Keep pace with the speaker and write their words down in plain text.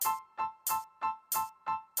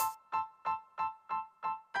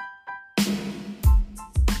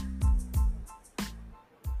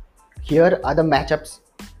Here are the matchups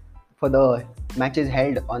for the matches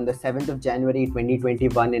held on the 7th of January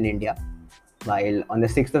 2021 in India, while on the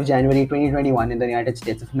 6th of January 2021 in the United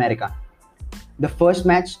States of America. The first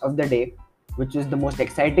match of the day, which was the most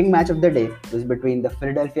exciting match of the day, was between the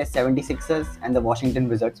Philadelphia 76ers and the Washington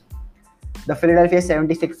Wizards. The Philadelphia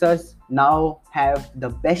 76ers now have the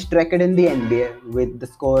best record in the NBA with the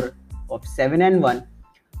score of 7-1,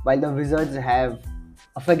 while the Wizards have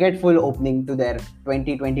a forgetful opening to their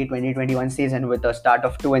 2020-2021 season with a start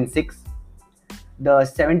of 2-6. The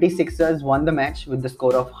 76ers won the match with the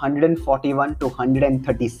score of 141 to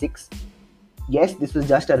 136. Yes, this was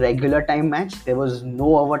just a regular time match. There was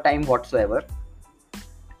no overtime whatsoever.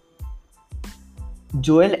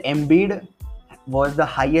 Joel Embiid was the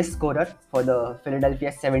highest scorer for the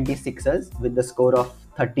Philadelphia 76ers with the score of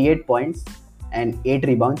 38 points and 8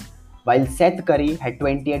 rebounds, while Seth Curry had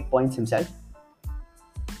 28 points himself.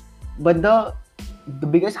 But the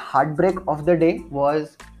biggest heartbreak of the day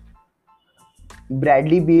was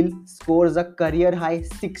Bradley Beal scores a career high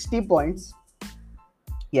 60 points.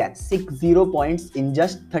 Yeah, 60 points in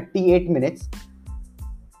just 38 minutes,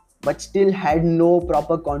 but still had no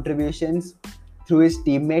proper contributions through his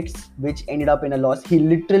teammates, which ended up in a loss. He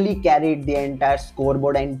literally carried the entire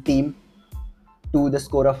scoreboard and team to the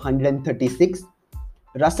score of 136.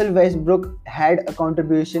 Russell Westbrook had a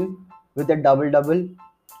contribution with a double-double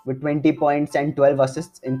with 20 points and 12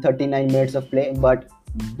 assists in 39 minutes of play, but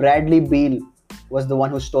Bradley Beal was the one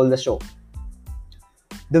who stole the show.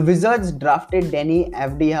 The Wizards drafted Deni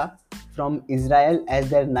Avdija from Israel as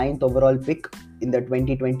their 9th overall pick in the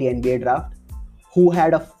 2020 NBA draft, who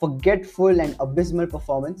had a forgetful and abysmal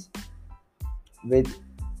performance with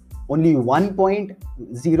only 1 point,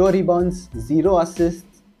 0 rebounds, 0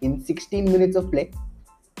 assists in 16 minutes of play.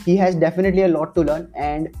 He has definitely a lot to learn,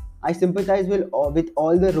 and I sympathize with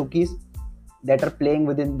all the rookies that are playing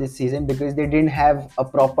within this season because they didn't have a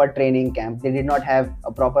proper training camp. They did not have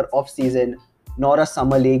a proper off-season, nor a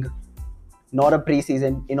summer league, nor a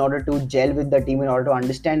preseason in order to gel with the team, in order to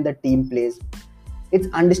understand the team plays. It's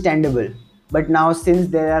understandable. But now, since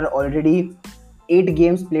there are already 8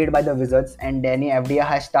 games played by the Wizards and Deni Avdija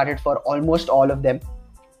has started for almost all of them,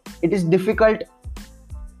 it is difficult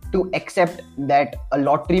to accept that a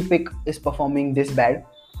lottery pick is performing this bad.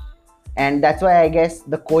 And that's why I guess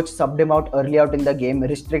the coach subbed him out early out in the game,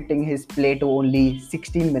 restricting his play to only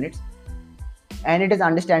 16 minutes. And it is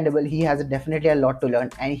understandable. He has definitely a lot to learn,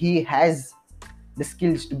 and he has the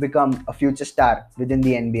skills to become a future star within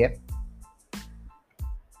the NBA.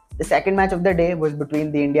 The second match of the day was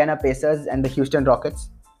between the Indiana Pacers and the Houston Rockets.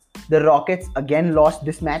 The Rockets again lost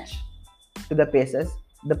this match to the Pacers.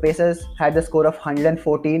 The Pacers had the score of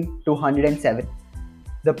 114 to 107.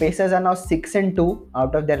 The Pacers are now 6-2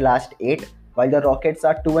 out of their last 8, while the Rockets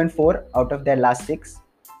are 2-4 out of their last 6.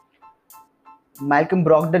 Malcolm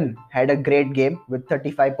Brogdon had a great game with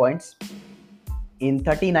 35 points in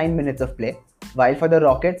 39 minutes of play, while for the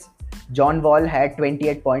Rockets, John Wall had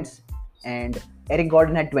 28 points and Eric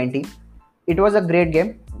Gordon had 20. It was a great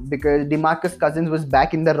game because DeMarcus Cousins was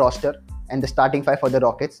back in the roster and the starting 5 for the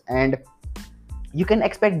Rockets, and you can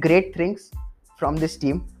expect great things from this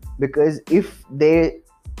team because if they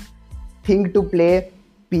think to play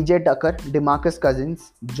PJ Tucker, DeMarcus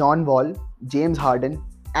Cousins, John Wall, James Harden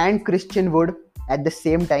and Christian Wood at the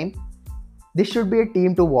same time, this should be a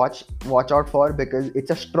team to watch out for because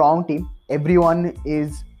it's a strong team. Everyone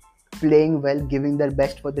is playing well, giving their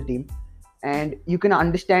best for the team, and you can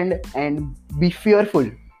understand and be fearful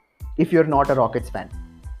if you're not a Rockets fan.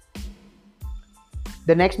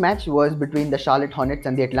 The next match was between the Charlotte Hornets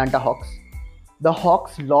and the Atlanta Hawks. The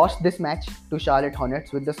Hawks lost this match to Charlotte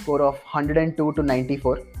Hornets with the score of 102 to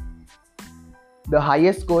 94. The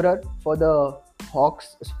highest scorer for the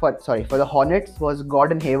Hornets was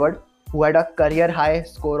Gordon Hayward, who had a career high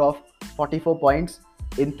score of 44 points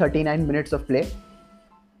in 39 minutes of play.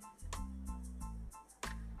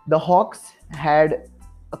 The Hawks had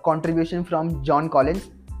a contribution from John Collins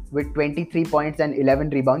with 23 points and 11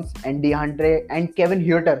 rebounds, and Kevin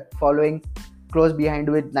Huerter following close behind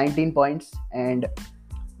with 19 points in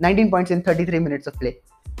 33 minutes of play.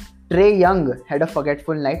 Trae Young had a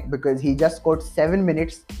forgetful night because he just scored 7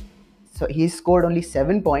 minutes. So he scored only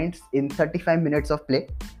 7 points in 35 minutes of play.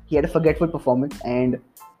 He had a forgetful performance, and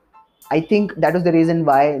I think that was the reason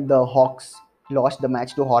why the Hawks lost the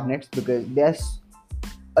match to Hornets because they're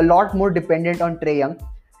a lot more dependent on Trae Young.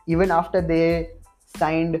 Even after they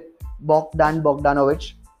signed Bogdan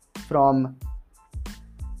Bogdanovic from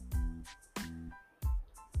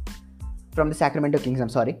the Sacramento Kings,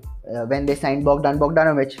 when they signed Bogdan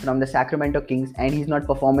Bogdanovic from the Sacramento Kings, and he's not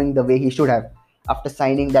performing the way he should have after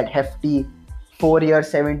signing that hefty 4-year,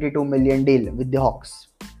 72 million deal with the Hawks.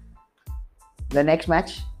 The next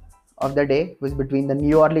match of the day was between the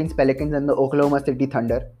New Orleans Pelicans and the Oklahoma City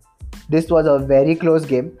Thunder. This was a very close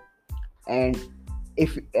game, and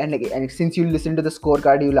since you listen to the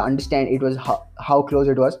scorecard, you'll understand it was how close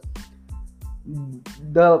it was.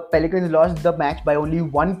 The Pelicans lost the match by only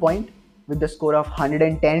 1 point with the score of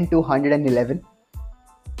 110 to 111.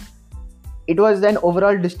 It was an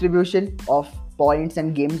overall distribution of points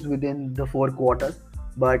and games within the 4 quarters,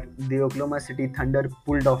 but the Oklahoma City Thunder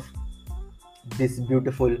pulled off this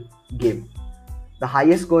beautiful game. The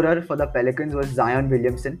highest scorer for the Pelicans was Zion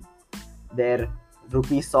Williamson, their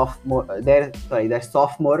their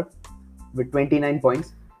sophomore with 29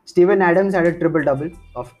 points. Steven Adams had a triple-double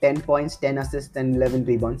of 10 points, 10 assists, and 11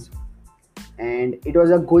 rebounds. And it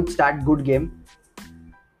was a good game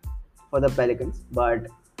for the Pelicans, but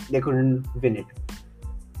they couldn't win it.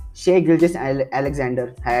 Shai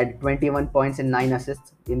Gilgeous-Alexander had 21 points and 9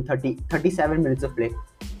 assists in 37 minutes of play.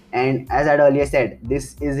 And as I earlier said,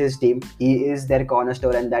 this is his team. He is their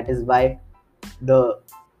cornerstone, and that is why the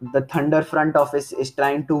Thunder front office is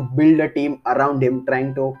trying to build a team around him,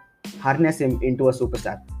 trying to harness him into a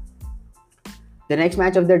superstar. The next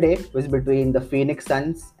match of the day was between the Phoenix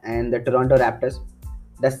Suns and the Toronto Raptors.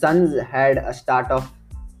 The Suns had a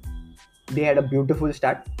beautiful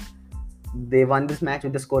start. They won this match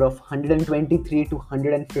with a score of 123 to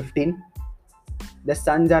 115. The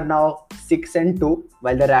Suns are now 6-2,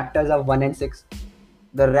 while the Raptors are 1-6.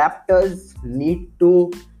 The Raptors need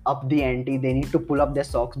to up the ante. They need to pull up their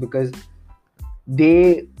socks because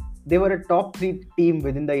they were a top 3 team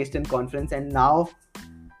within the Eastern Conference, and now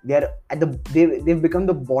they've become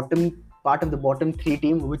the bottom part of the bottom 3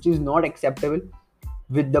 team, which is not acceptable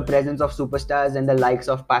with the presence of superstars and the likes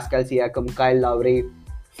of Pascal Siakam, Kyle Lowry,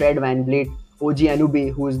 Fred VanVleet, OG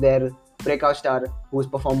Anunoby, who is their breakout star, who is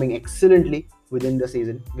performing excellently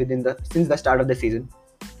since the start of the season.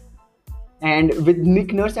 And with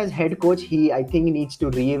Nick Nurse as head coach, I think he needs to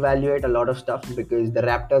reevaluate a lot of stuff because the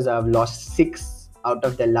Raptors have lost 6 out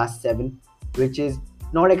of their last 7, which is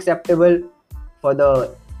not acceptable for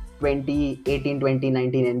the 2018-2019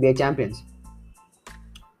 NBA champions.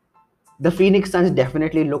 The Phoenix Suns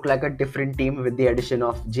definitely look like a different team with the addition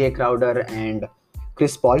of Jay Crowder and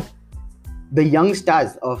Chris Paul. The young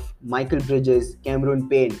stars of Michael Bridges, Cameron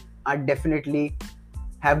Payne have definitely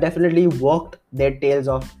worked their tails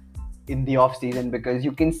off in the off season because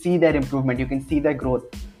you can see their improvement, you can see their growth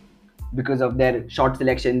because of their shot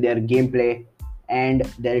selection, their gameplay, and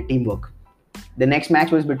their teamwork. The next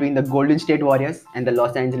match was between the Golden State Warriors and the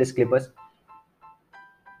Los Angeles Clippers.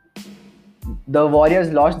 The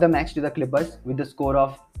Warriors lost the match to the Clippers with a score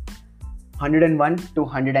of 101 to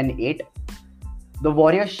 108. The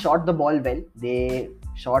Warriors shot the ball well. They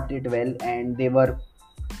shot it well, and they were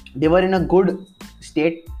in a good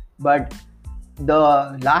state, but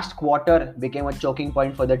the last quarter became a choking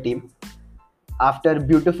point for the team. After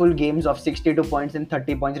beautiful games of 62 points and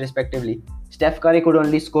 30 points respectively, Steph Curry could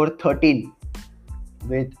only score 13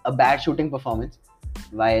 with a bad shooting performance,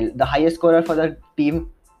 while the highest scorer for the team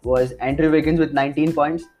was Andrew Wiggins with 19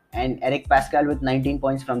 points and Eric Pascal with 19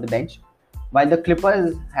 points from the bench, while the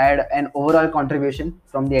Clippers had an overall contribution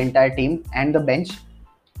from the entire team and the bench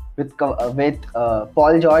with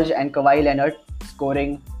Paul George and Kawhi Leonard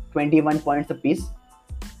scoring 21 points apiece,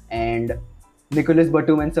 and Nicholas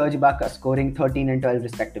Batum and Serge Ibaka scoring 13 and 12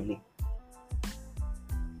 respectively.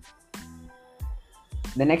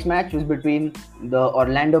 The next match was between the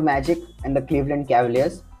Orlando Magic and the Cleveland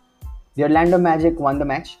Cavaliers. The Orlando Magic won the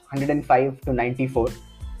match 105 to 94.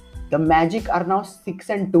 The Magic are now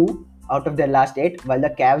 6-2 out of their last 8, while the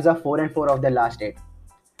Cavs are 4-4 of their last 8.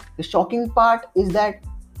 The shocking part is that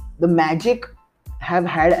the Magic have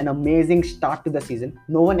had an amazing start to the season.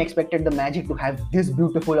 No one expected the Magic to have this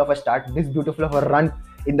beautiful of a start, this beautiful of a run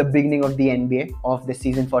in the beginning of the NBA of the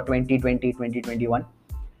season for 2020-2021.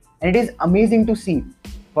 And it is amazing to see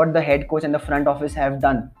what the head coach and the front office have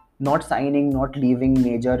done, not signing, not leaving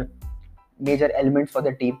major elements for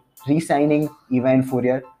the team, re-signing Evan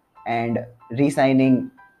Fourier and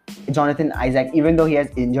re-signing Jonathan Isaac, even though he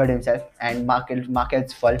has injured himself, and Markelle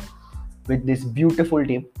Fultz with this beautiful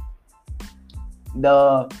team.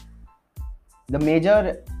 The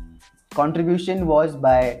major contribution was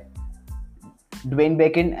by Dwayne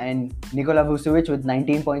Bacon and Nikola Vucevic with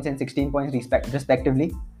 19 points and 16 points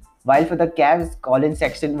respectively. While for the Cavs, Colin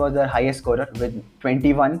Sexton was their highest scorer with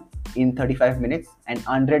 21 in 35 minutes, and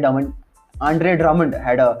Andre Drummond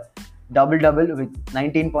had a double-double with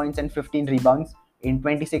 19 points and 15 rebounds in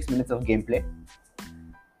 26 minutes of gameplay.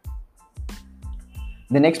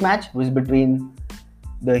 The next match was between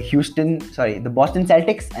the Boston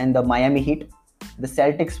Celtics and the Miami Heat. The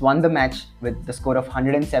Celtics won the match with the score of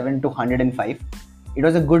 107 to 105. It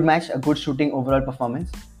was a good match, a good shooting overall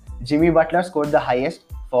performance. Jimmy Butler scored the highest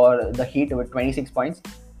for the Heat with 26 points,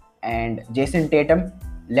 and Jason Tatum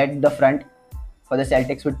led the front for the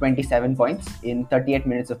Celtics with 27 points in 38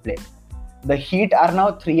 minutes of play. The Heat are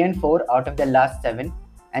now 3 and 4 out of their last 7,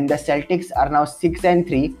 and the Celtics are now 6 and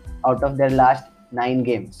 3 out of their last 9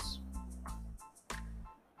 games.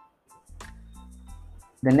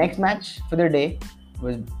 The next match for the day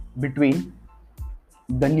was between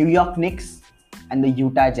the New York Knicks and the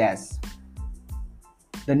Utah Jazz.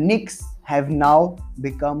 The Knicks have now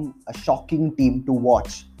become a shocking team to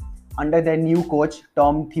watch. Under their new coach,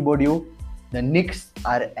 Tom Thibodeau, the Knicks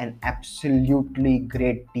are an absolutely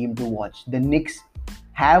great team to watch. The Knicks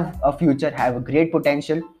have a future, have a great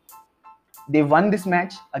potential. They won this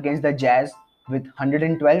match against the Jazz with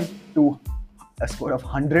 112 to a score of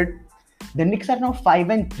 100. The Knicks are now 5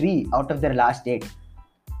 and 3 out of their last 8.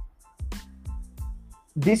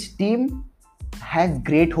 This team has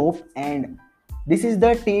great hope, and this is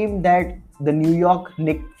the team that the New York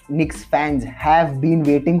Knicks fans have been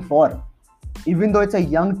waiting for. Even though it's a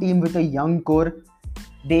young team with a young core,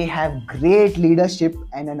 they have great leadership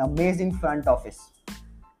and an amazing front office.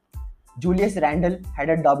 Julius Randle had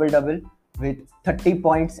a double-double with 30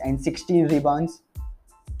 points and 16 rebounds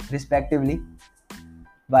respectively,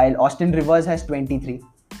 while Austin Rivers has 23.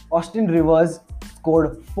 Austin Rivers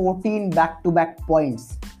scored 14 back-to-back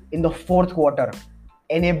points in the fourth quarter,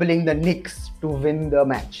 enabling the Knicks to win the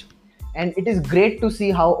match. And it is great to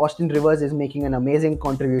see how Austin Rivers is making an amazing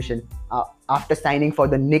contribution after signing for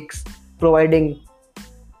the Knicks, providing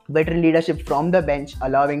veteran leadership from the bench,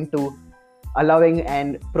 allowing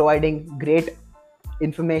and providing great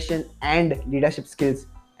information and leadership skills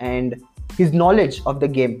and his knowledge of the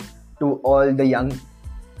game to all the young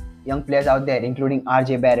players out there, including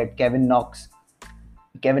RJ Barrett, Kevin Knox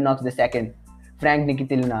II, Frank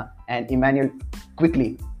Nikitilina, and Emmanuel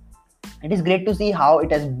Quickly. It is great to see how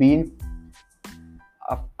it has been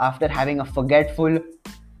after having a forgetful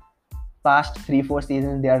past 3-4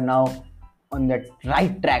 seasons. They are now on the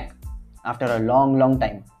right track after a long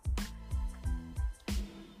time.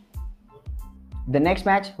 The next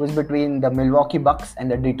match was between the Milwaukee Bucks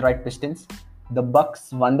and the Detroit Pistons. The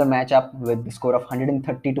Bucks won the matchup with the score of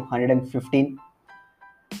 130 to 115.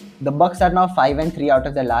 The Bucks are now 5 and 3 out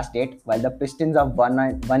of their last 8, while the Pistons are 1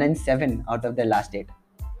 and 7 out of their last 8.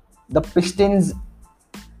 The Pistons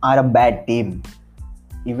are a bad team.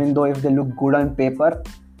 Even though if they look good on paper,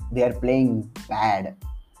 they are playing bad.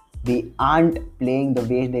 They aren't playing the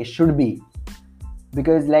way they should be.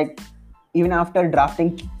 Because even after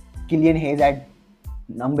drafting Killian Hayes at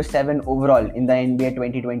number 7 overall in the NBA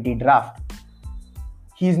 2020 draft,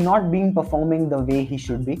 he's not been performing the way he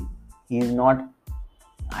should be. He's not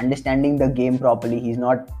understanding the game properly. He's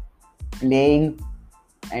not playing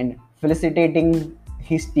and felicitating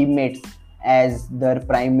his teammates as their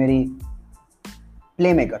primary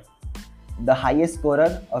playmaker. The highest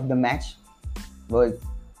scorer of the match was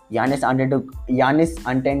Giannis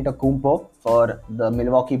Antetokounmpo for the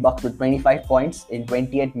Milwaukee Bucks with 25 points in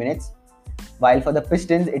 28 minutes. While for the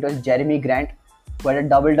Pistons, it was Jeremy Grant who had a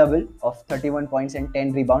double-double of 31 points and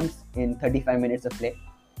 10 rebounds in 35 minutes of play.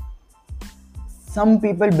 Some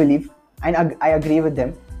people believe, and I agree with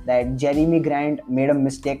them, that Jeremy Grant made a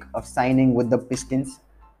mistake of signing with the Pistons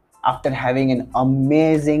after having an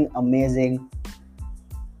amazing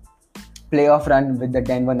playoff run with the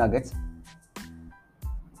Denver Nuggets.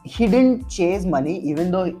 He didn't chase money,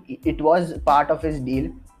 even though it was part of his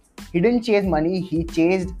deal. He didn't chase money, he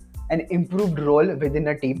chased an improved role within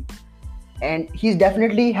a team. And he's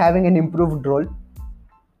definitely having an improved role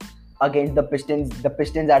against the Pistons. The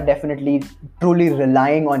Pistons are definitely truly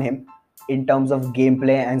relying on him in terms of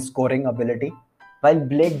gameplay and scoring ability. While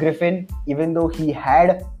Blake Griffin, even though he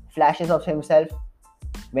had flashes of himself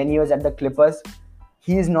when he was at the Clippers,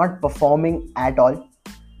 he is not performing at all.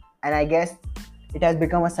 And I guess it has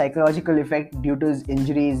become a psychological effect due to his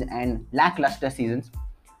injuries and lackluster seasons.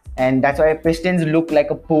 And that's why Pistons look like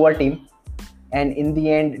a poor team. And in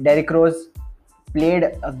the end, Derrick Rose played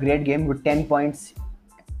a great game with 10 points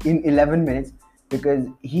in 11 minutes because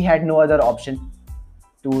he had no other option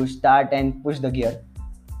to start and push the gear.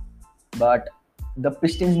 But the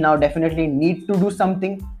Pistons now definitely need to do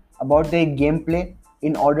something about their gameplay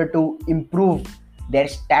in order to improve their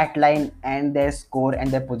stat line and their score and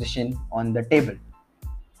their position on the table.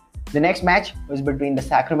 The next match was between the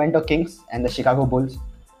Sacramento Kings and the Chicago Bulls.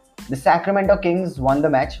 The Sacramento Kings won the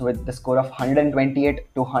match with the score of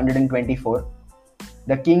 128 to 124.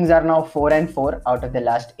 The Kings are now 4 and 4 out of the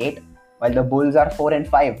last 8, while the Bulls are 4 and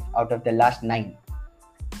 5 out of the last 9.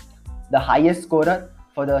 The highest scorer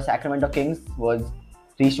for the Sacramento Kings was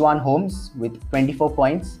Rishwan Holmes with 24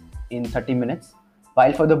 points in 30 minutes,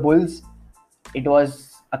 while for the Bulls, it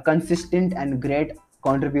was a consistent and great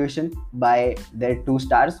contribution by their two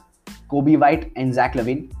stars, Kobe White and Zach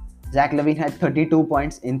LaVine. Zach LaVine had 32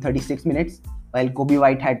 points in 36 minutes, while Kobe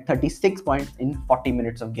White had 36 points in 40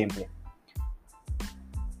 minutes of gameplay.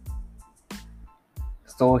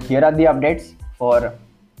 So here are the updates for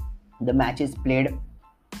the matches played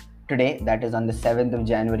today, that is on the 7th of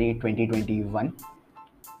January 2021.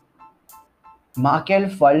 Markel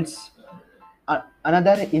Fultz,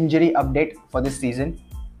 another injury update for this season,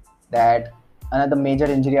 that another major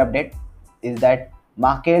injury update is that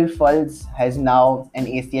Markel Fultz has now an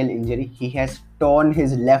ACL injury. He has torn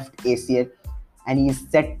his left ACL and he is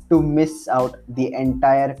set to miss out the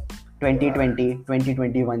entire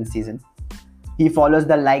 2020-2021 season. He follows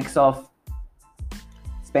the likes of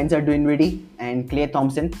Spencer Dinwiddie and Clay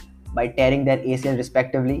Thompson by tearing their ACL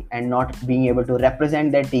respectively and not being able to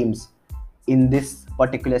represent their teams in this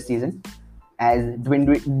particular season, as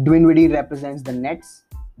Dinwiddie represents the Nets,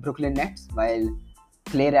 Brooklyn Nets, while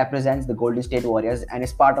Clay represents the Golden State Warriors and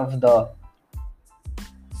is part of the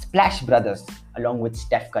Splash Brothers along with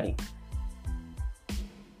Steph Curry.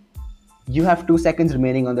 You have 2 seconds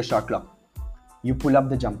remaining on the shot clock. You pull up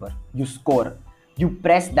the jumper, you score, you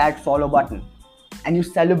press that follow button, and you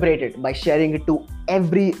celebrate it by sharing it to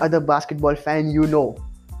every other basketball fan you know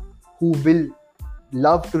who will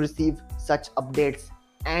love to receive such updates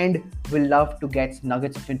and will love to get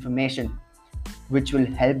nuggets of information which will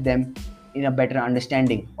help them in a better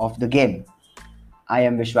understanding of the game. I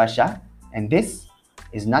am Vishwas Shah and this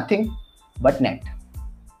is nothing but net.